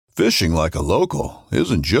Fishing like a local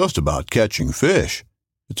isn't just about catching fish.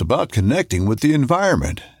 It's about connecting with the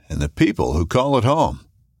environment and the people who call it home.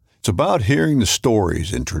 It's about hearing the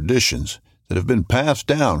stories and traditions that have been passed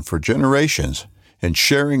down for generations and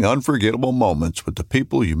sharing unforgettable moments with the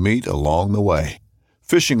people you meet along the way.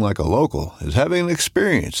 Fishing like a local is having an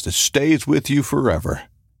experience that stays with you forever.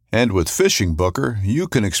 And with Fishing Booker, you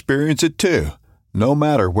can experience it too, no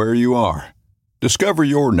matter where you are. Discover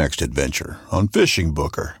your next adventure on Fishing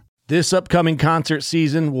Booker. This upcoming concert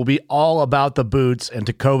season will be all about the boots, and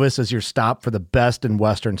Tecovas is your stop for the best in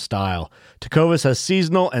Western style. Tecovas has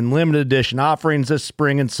seasonal and limited edition offerings this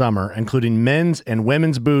spring and summer, including men's and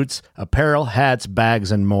women's boots, apparel, hats,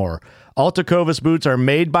 bags, and more. All Tecovas boots are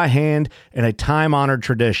made by hand in a time-honored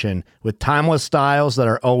tradition with timeless styles that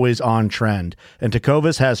are always on trend. And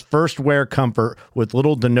Tecovas has first wear comfort with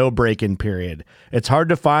little to no break-in period. It's hard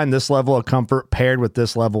to find this level of comfort paired with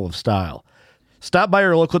this level of style. Stop by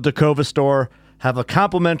your local Tecovas store, have a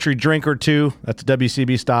complimentary drink or two, that's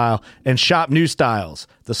WCB style, and shop new styles.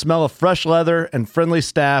 The smell of fresh leather and friendly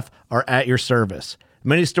staff are at your service.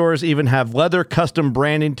 Many stores even have leather custom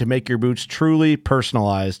branding to make your boots truly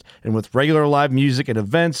personalized. And with regular live music and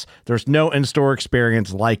events, there's no in-store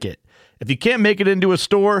experience like it. If you can't make it into a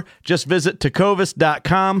store, just visit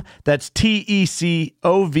tecovas.com. That's TECOVAS.com.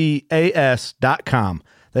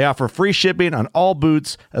 They offer free shipping on all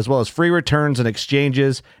boots, as well as free returns and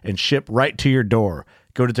exchanges, and ship right to your door.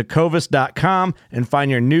 Go to tecovas.com and find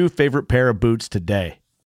your new favorite pair of boots today.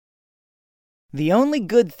 The only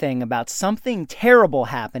good thing about something terrible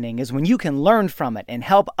happening is when you can learn from it and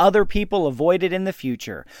help other people avoid it in the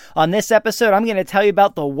future. On this episode, I'm going to tell you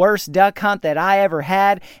about the worst duck hunt that I ever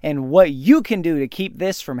had and what you can do to keep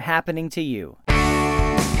this from happening to you.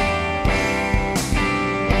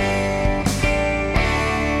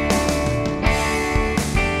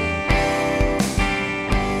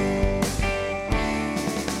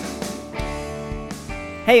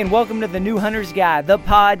 Hey, and welcome to the New Hunter's Guide, the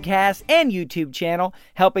podcast and YouTube channel,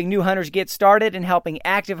 helping new hunters get started and helping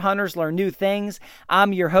active hunters learn new things.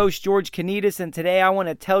 I'm your host, George Kanitas, and today I want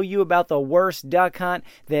to tell you about the worst duck hunt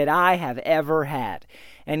that I have ever had.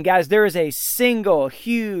 And guys, there is a single,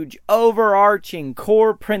 huge, overarching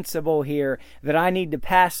core principle here that I need to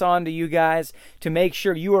pass on to you guys to make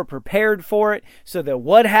sure you are prepared for it so that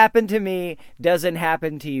what happened to me doesn't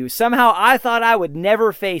happen to you. Somehow I thought I would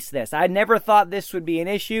never face this. I never thought this would be an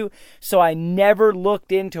issue, so I never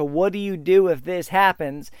looked into what do you do if this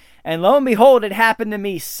happens. And lo and behold, it happened to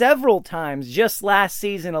me several times just last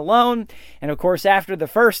season alone. And of course, after the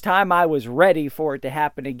first time, I was ready for it to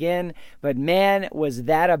happen again. But man, was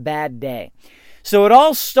that a bad day. So it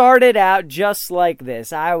all started out just like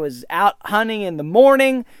this. I was out hunting in the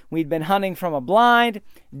morning. We'd been hunting from a blind.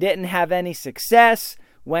 Didn't have any success.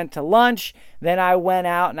 Went to lunch. Then I went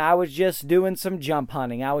out and I was just doing some jump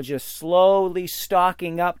hunting. I was just slowly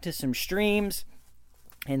stalking up to some streams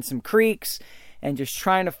and some creeks and just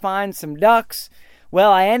trying to find some ducks.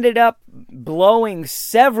 Well, I ended up blowing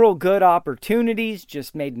several good opportunities,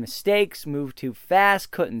 just made mistakes, moved too fast,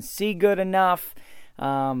 couldn't see good enough,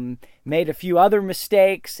 made a few other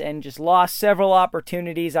mistakes, and just lost several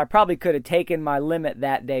opportunities. I probably could have taken my limit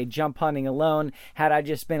that day jump hunting alone had I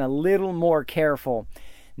just been a little more careful.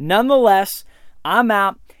 Nonetheless, I'm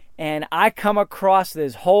out. And I come across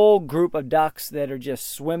this whole group of ducks that are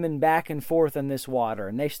just swimming back and forth in this water.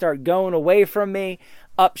 And they start going away from me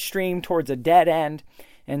upstream towards a dead end.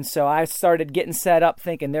 And so I started getting set up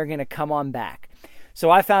thinking they're going to come on back.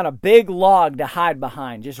 So I found a big log to hide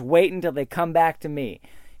behind, just wait until they come back to me.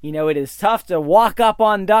 You know, it is tough to walk up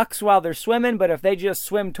on ducks while they're swimming, but if they just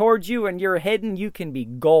swim towards you and you're hidden, you can be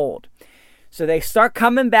gold. So they start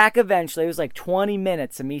coming back eventually. It was like 20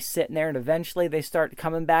 minutes of me sitting there, and eventually they start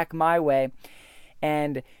coming back my way.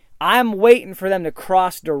 And I'm waiting for them to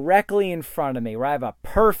cross directly in front of me, where I have a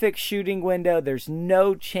perfect shooting window. There's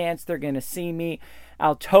no chance they're going to see me.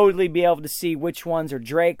 I'll totally be able to see which ones are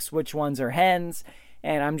drakes, which ones are hens.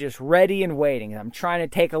 And I'm just ready and waiting. I'm trying to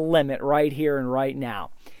take a limit right here and right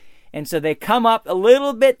now. And so they come up a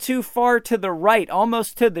little bit too far to the right,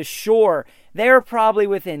 almost to the shore. They're probably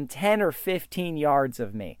within 10 or 15 yards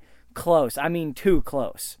of me. Close. I mean, too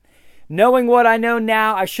close. Knowing what I know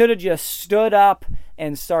now, I should have just stood up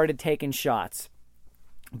and started taking shots.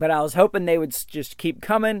 But I was hoping they would just keep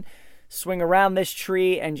coming, swing around this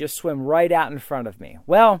tree, and just swim right out in front of me.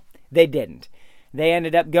 Well, they didn't. They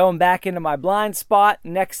ended up going back into my blind spot.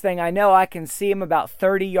 Next thing I know, I can see them about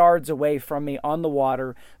 30 yards away from me on the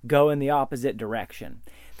water, go in the opposite direction.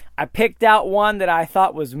 I picked out one that I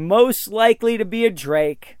thought was most likely to be a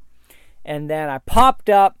drake, and then I popped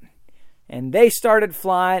up And they started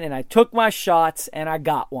flying, and I took my shots, and I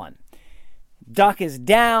got one. Duck is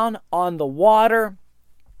down on the water.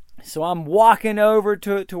 So I'm walking over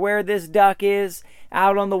to where this duck is,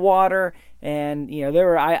 out on the water. And,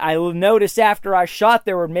 I noticed after I shot,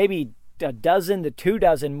 there were maybe a dozen to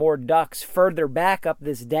 24 more ducks further back up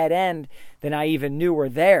this dead end than I even knew were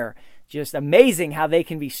there. Just amazing how they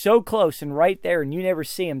can be so close and right there, and you never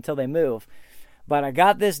see them till they move. But I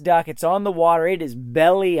got this duck. It's on the water. It is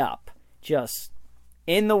belly up, just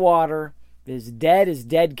in the water, as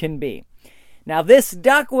dead can be. Now, this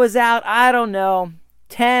duck was out, I don't know,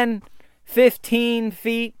 10, 15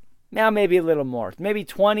 feet, now maybe a little more, maybe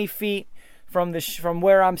 20 feet from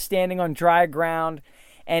where I'm standing on dry ground.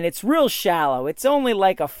 And it's real shallow. It's only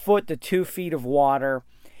like a foot to 2 feet of water.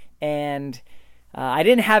 And I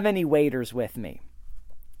didn't have any waders with me.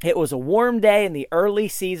 It was a warm day in the early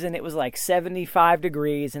season. It was like 75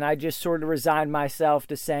 degrees. And I just sort of resigned myself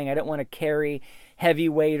to saying I don't want to carry heavy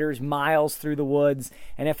waders miles through the woods.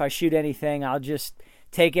 And if I shoot anything, I'll just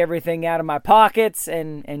take everything out of my pockets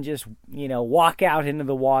and just, walk out into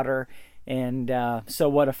the water. And so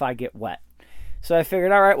what if I get wet? So I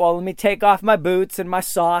figured, all right, well, let me take off my boots and my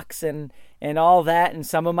socks and all that and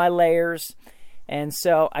some of my layers. And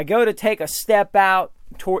so I go to take a step out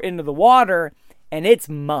into the water, and it's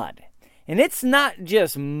mud. And it's not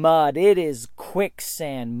just mud. It is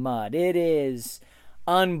quicksand mud. It is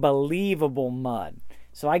unbelievable mud.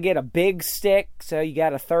 So I get a big stick, so you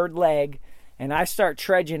got a third leg, and I start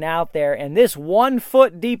trudging out there. And this 1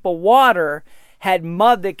 foot deep of water had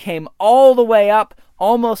mud that came all the way up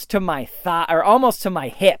almost to my thigh, or almost to my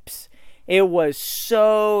hips. It was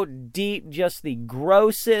so deep, just the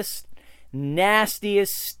grossest,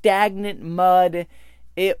 nastiest, stagnant mud.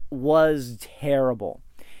 It was terrible.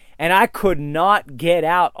 And I could not get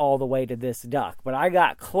out all the way to this duck, but I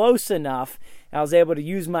got close enough. I was able to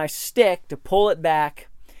use my stick to pull it back.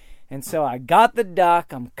 And so I got the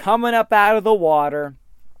duck. I'm coming up out of the water,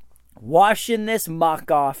 washing this muck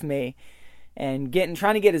off me, and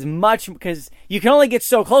trying to get as much, because you can only get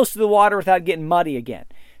so close to the water without getting muddy again.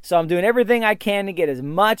 So I'm doing everything I can to get as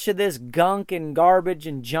much of this gunk and garbage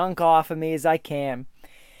and junk off of me as I can.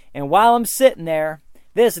 And while I'm sitting there,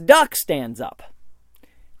 this duck stands up.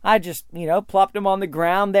 I just, plopped him on the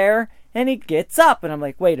ground there, and he gets up, and I'm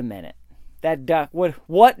like, wait a minute. That duck,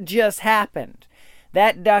 what just happened?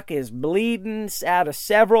 That duck is bleeding out of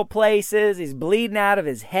several places. He's bleeding out of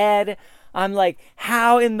his head. I'm like,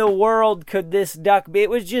 how in the world could this duck be? It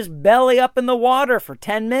was just belly up in the water for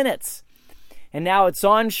 10 minutes. And now it's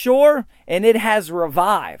on shore, and it has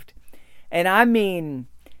revived. And I mean,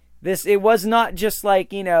 it was not just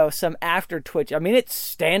like, some after twitch. I mean, it's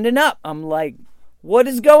standing up. I'm like, what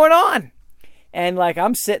is going on? And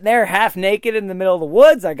I'm sitting there half naked in the middle of the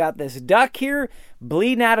woods. I got this duck here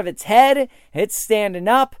bleeding out of its head. It's standing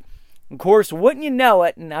up. Of course, wouldn't you know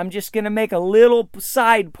it, and I'm just going to make a little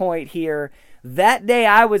side point here. That day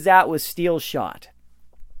I was out with steel shot.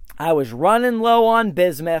 I was running low on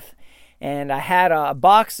bismuth, and I had a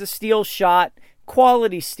box of steel shot,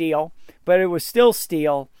 quality steel, but it was still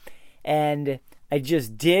steel, and I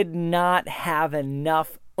just did not have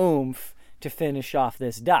enough oomph to finish off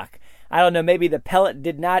this duck. I don't know, maybe the pellet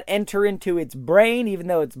did not enter into its brain, even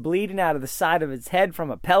though it's bleeding out of the side of its head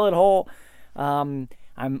from a pellet hole. I'm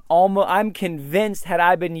convinced had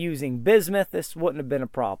I been using bismuth, this wouldn't have been a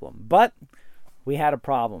problem. But we had a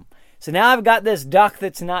problem. So now I've got this duck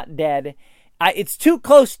that's not dead. It's too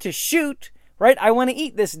close to shoot, right? I want to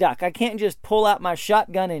eat this duck. I can't just pull out my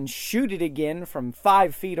shotgun and shoot it again from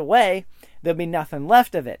 5 feet away. There'll be nothing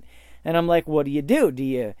left of it. And I'm like, what do you do? Do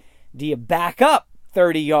you back up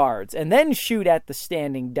 30 yards and then shoot at the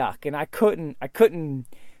standing duck? And I couldn't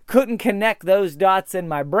connect those dots in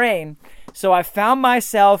my brain. So I found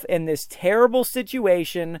myself in this terrible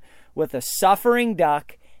situation with a suffering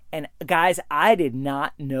duck. And guys, I did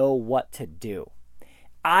not know what to do.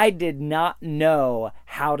 I did not know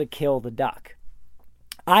how to kill the duck.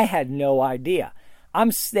 I had no idea.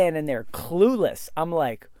 I'm standing there clueless. I'm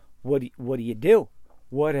like, what do you do?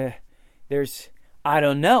 I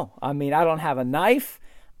don't know. I mean, I don't have a knife.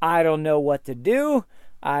 I don't know what to do.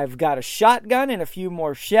 I've got a shotgun and a few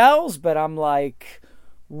more shells, but I'm like,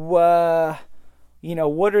 what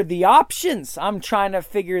are the options? I'm trying to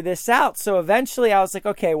figure this out. So eventually I was like,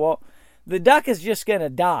 okay, well, the duck is just going to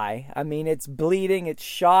die. I mean, it's bleeding, it's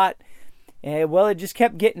shot. And, well, it just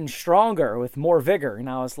kept getting stronger with more vigor. And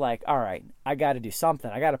I was like, all right, I got to do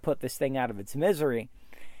something. I got to put this thing out of its misery.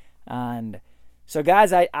 And so,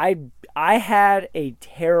 guys, I had a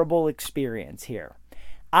terrible experience here.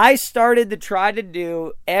 I started to try to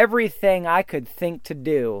do everything I could think to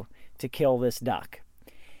do to kill this duck.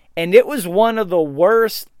 And it was one of the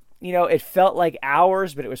worst, it felt like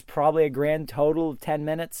hours, but it was probably a grand total of 10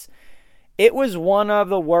 minutes. It was one of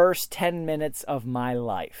the worst 10 minutes of my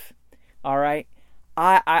life. All right.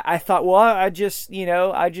 I thought, well, I just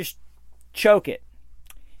choke it.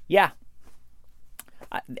 Yeah.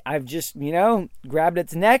 I've just, grabbed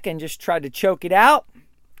its neck and just tried to choke it out.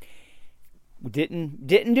 Didn't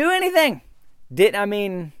do anything.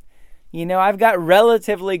 I've got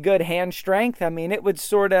relatively good hand strength. It would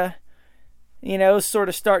sort of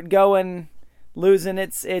start going, losing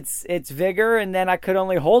its vigor, and then I could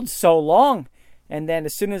only hold so long. And then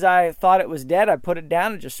as soon as I thought it was dead, I put it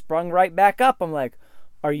down and just sprung right back up. I'm like,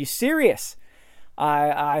 are you serious?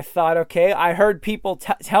 I thought, okay, I heard people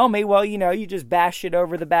tell me, well, you just bash it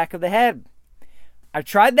over the back of the head. I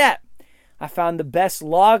tried that. I found the best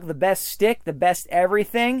log, the best stick, the best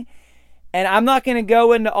everything. And I'm not going to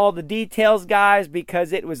go into all the details, guys,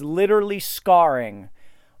 because it was literally scarring.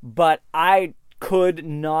 But I could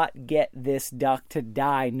not get this duck to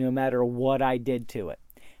die no matter what I did to it.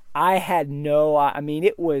 It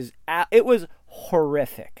was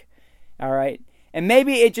horrific. All right. And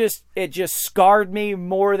maybe it just scarred me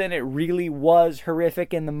more than it really was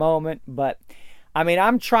horrific in the moment. But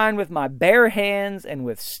I'm trying with my bare hands and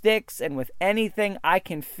with sticks and with anything I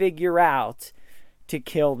can figure out to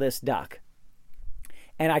kill this duck.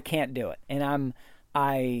 And I can't do it. And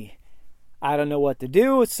I don't know what to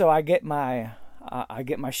do. So I get my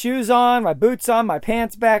shoes on, my boots on, my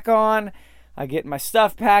pants back on. I get my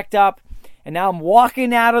stuff packed up. And now I'm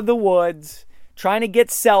walking out of the woods, trying to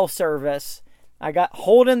get cell service. I got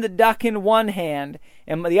holding the duck in one hand,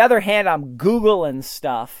 and the other hand I'm Googling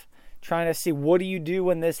stuff, trying to see what do you do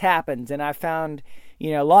when this happens. And I found,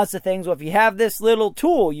 lots of things. Well, if you have this little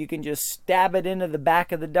tool, you can just stab it into the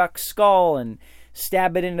back of the duck's skull and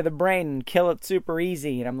stab it into the brain and kill it super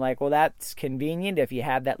easy. And I'm like, well, that's convenient if you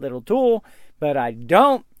have that little tool, but I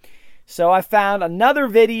don't. So I found another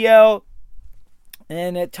video,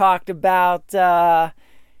 and it talked about,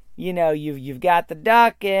 you've got the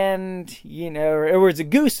duck, and, it was a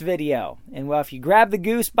goose video. And, well, if you grab the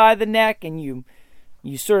goose by the neck and you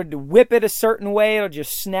sort of whip it a certain way, it'll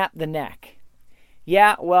just snap the neck.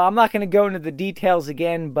 Yeah, well, I'm not going to go into the details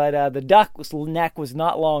again, but the duck's neck was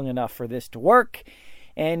not long enough for this to work,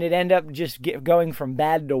 and it ended up just going from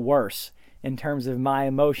bad to worse in terms of my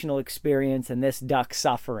emotional experience and this duck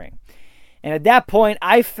suffering. And at that point,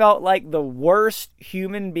 I felt like the worst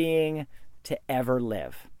human being to ever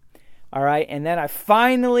live. All right, and then I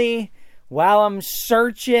finally, while I'm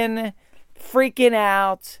searching, freaking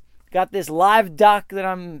out, got this live duck that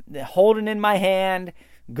I'm holding in my hand,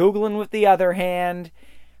 Googling with the other hand.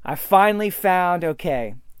 I finally found,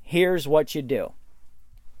 okay, here's what you do.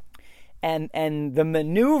 And the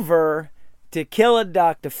maneuver to kill a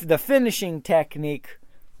duck, the finishing technique,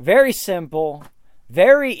 very simple,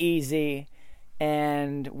 very easy.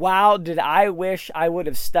 And wow, did I wish I would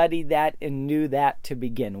have studied that and knew that to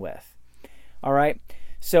begin with. All right.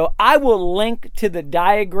 So I will link to the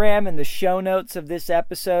diagram in the show notes of this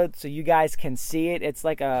episode so you guys can see it. It's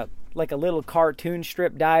like a little cartoon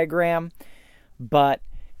strip diagram. But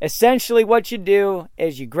essentially what you do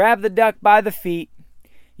is you grab the duck by the feet,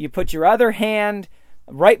 you put your other hand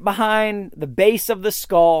right behind the base of the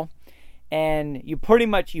skull, and you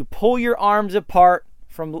pull your arms apart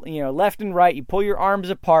from left and right. You pull your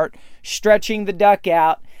arms apart, stretching the duck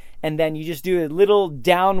out, and then you just do a little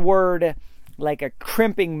downward, like a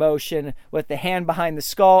crimping motion with the hand behind the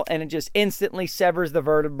skull, and it just instantly severs the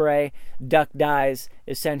vertebrae. Duck dies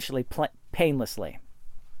essentially painlessly.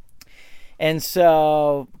 And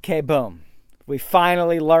so, okay, boom. We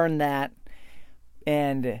finally learned that.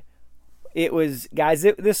 And it was, guys,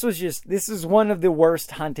 this is one of the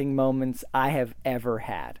worst hunting moments I have ever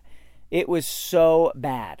had. It was so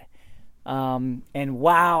bad. And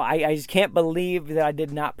wow, I just can't believe that I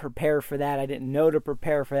did not prepare for that. I didn't know to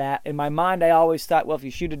prepare for that. In my mind, I always thought, well, if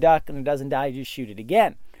you shoot a duck and it doesn't die, you just shoot it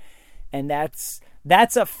again. And that's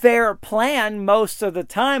a fair plan most of the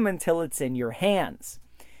time until it's in your hands.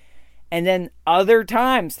 And then other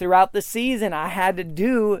times throughout the season, I had to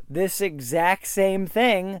do this exact same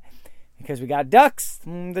thing because we got ducks.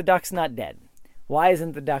 The duck's not dead. Why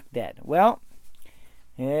isn't the duck dead? Well,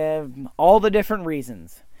 all the different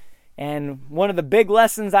reasons. And one of the big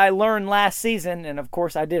lessons I learned last season, and of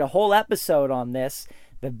course I did a whole episode on this,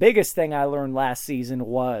 the biggest thing I learned last season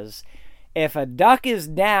was if a duck is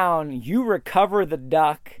down, you recover the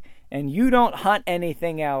duck and you don't hunt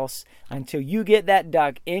anything else until you get that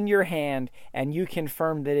duck in your hand and you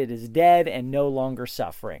confirm that it is dead and no longer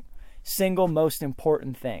suffering. Single most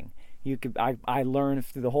important thing. I learned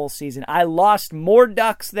through the whole season. I lost more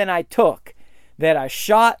ducks than I took that I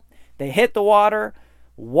shot. They hit the water,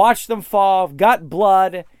 watched them fall, got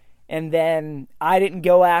blood, and then I didn't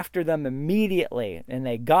go after them immediately. And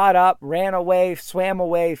they got up, ran away, swam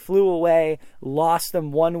away, flew away, lost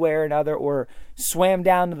them one way or another, or swam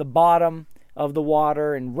down to the bottom of the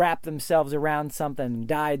water and wrapped themselves around something and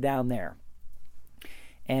died down there.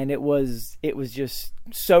 And it was just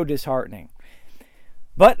so disheartening.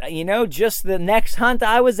 But, just the next hunt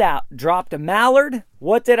I was out, dropped a mallard.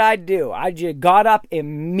 What did I do? I just got up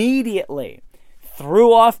immediately,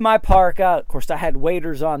 threw off my parka. Of course, I had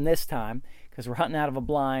waders on this time because we're hunting out of a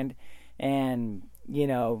blind. And,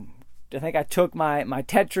 I think I took my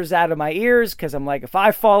tetras out of my ears because I'm like, if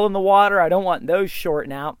I fall in the water, I don't want those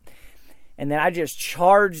shorting out. And then I just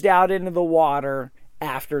charged out into the water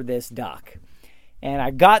after this duck. And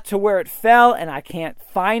I got to where it fell, and I can't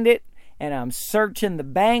find it. And I'm searching the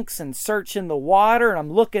banks and searching the water, and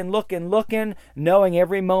I'm looking, knowing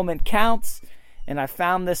every moment counts. And I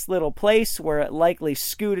found this little place where it likely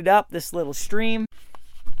scooted up, this little stream.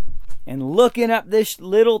 And looking up this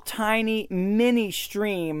little tiny mini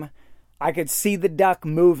stream, I could see the duck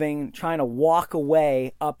moving, trying to walk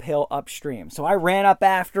away uphill, upstream. So I ran up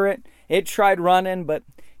after it. It tried running, but,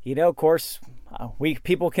 of course,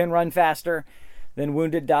 people can run faster than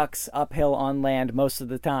wounded ducks uphill on land most of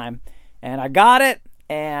the time. And I got it,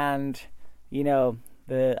 and,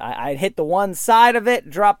 I hit the one side of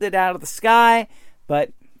it, dropped it out of the sky,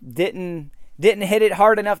 but didn't hit it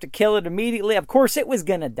hard enough to kill it immediately. Of course, it was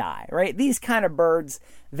going to die, right? These kind of birds,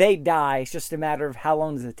 they die. It's just a matter of how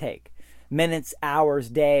long does it take. Minutes, hours,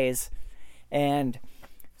 days. And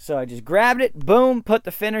so I just grabbed it, boom, put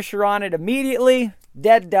the finisher on it immediately.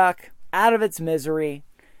 Dead duck, out of its misery,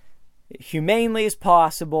 humanely as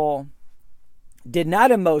possible. Did not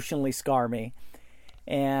emotionally scar me,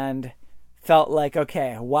 and felt like,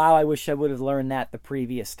 okay, wow, I wish I would have learned that the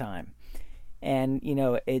previous time. And,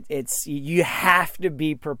 it's you have to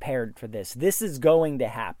be prepared for this. This is going to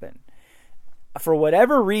happen. For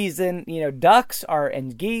whatever reason, ducks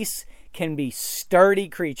and geese can be sturdy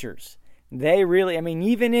creatures. They really,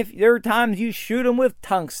 even if there are times you shoot them with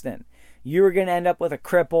tungsten, you're going to end up with a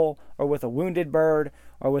cripple or with a wounded bird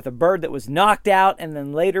or with a bird that was knocked out and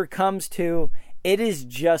then later comes to. It is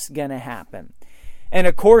just going to happen. And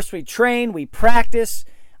of course, we train, we practice.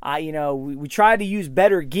 We try to use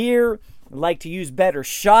better gear. I like to use better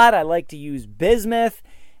shot. I like to use bismuth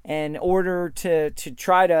in order to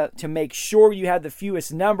try to make sure you have the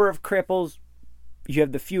fewest number of cripples. You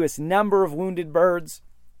have the fewest number of wounded birds.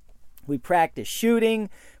 We practice shooting.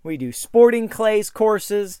 We do sporting clays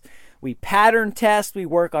courses. We pattern test. We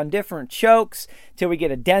work on different chokes till we get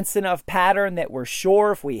a dense enough pattern that we're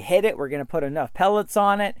sure if we hit it, we're going to put enough pellets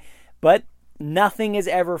on it. But nothing is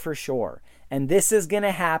ever for sure. And this is going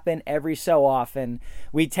to happen every so often.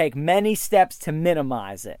 We take many steps to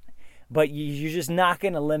minimize it. But you're just not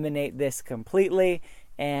going to eliminate this completely.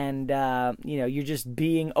 And, you're just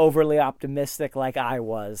being overly optimistic like I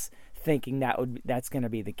was, thinking that's going to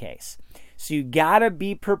be the case. So you got to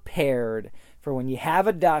be prepared for when you have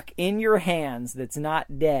a duck in your hands that's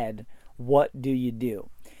not dead. What do you do?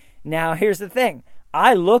 Now, here's the thing.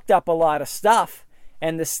 I looked up a lot of stuff,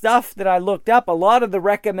 and the stuff that I looked up, a lot of the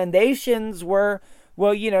recommendations were,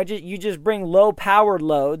 well, you just bring low power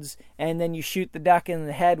loads and then you shoot the duck in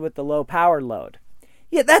the head with the low power load.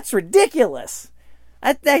 Yeah, that's ridiculous.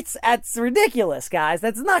 That's ridiculous, guys.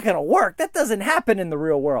 That's not going to work. That doesn't happen in the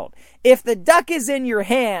real world. If the duck is in your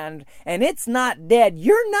hand and it's not dead,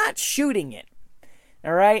 you're not shooting it.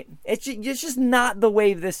 All right? It's just not the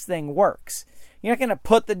way this thing works. You're not going to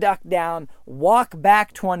put the duck down, walk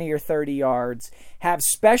back 20 or 30 yards, have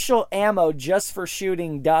special ammo just for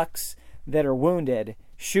shooting ducks that are wounded,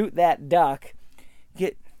 shoot that duck,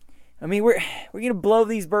 we're going to blow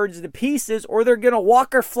these birds to pieces, or they're going to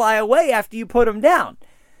walk or fly away after you put them down.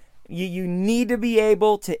 You need to be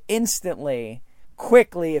able to instantly,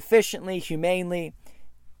 quickly, efficiently, humanely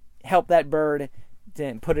help that bird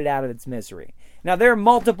to put it out of its misery. Now, there are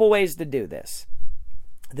multiple ways to do this.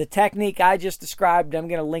 The technique I just described, I'm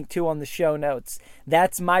going to link to on the show notes.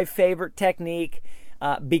 That's my favorite technique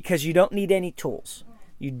because you don't need any tools.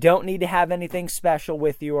 You don't need to have anything special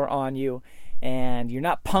with you or on you. And you're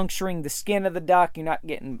not puncturing the skin of the duck. You're not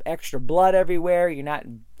getting extra blood everywhere. You're not,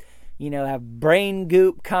 have brain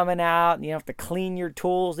goop coming out. You don't have to clean your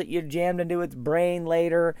tools that you jammed into its brain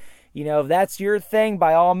later. If that's your thing,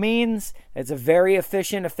 by all means, it's a very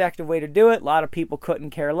efficient, effective way to do it. A lot of people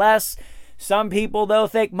couldn't care less. Some people, though,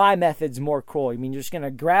 think my method's more cool. You're just going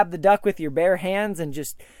to grab the duck with your bare hands and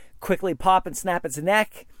just quickly pop and snap its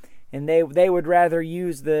neck and they would rather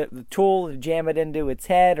use the tool to jam it into its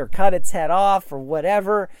head or cut its head off or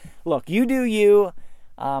whatever. Look, you do you.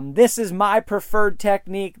 This is my preferred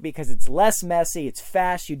technique because it's less messy, it's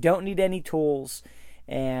fast, you don't need any tools,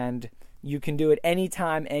 and you can do it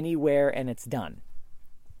anytime, anywhere, and it's done.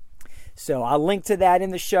 So I'll link to that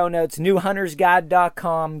in the show notes,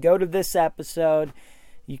 newhuntersguide.com. Go to this episode.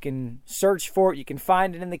 You can search for it. You can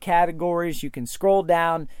find it in the categories. You can scroll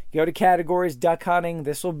down, go to categories, duck hunting.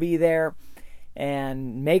 This will be there.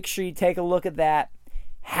 And make sure you take a look at that.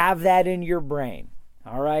 Have that in your brain.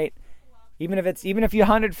 All right? Even if you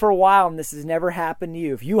hunted for a while and this has never happened to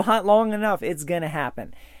you, if you hunt long enough, it's going to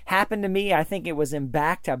happen. Happened to me, I think it was in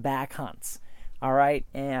back-to-back hunts. All right?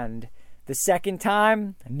 And the second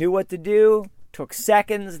time, I knew what to do, took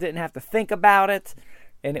seconds, didn't have to think about it,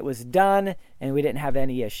 and it was done, and we didn't have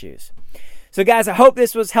any issues. So guys, I hope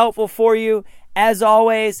this was helpful for you. As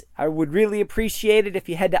always, I would really appreciate it if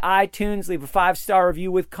you head to iTunes, leave a 5-star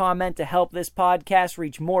review with comment to help this podcast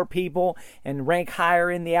reach more people and rank higher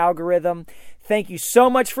in the algorithm. Thank you so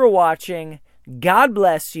much for watching. God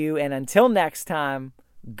bless you, and until next time,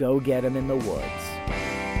 go get 'em in the woods.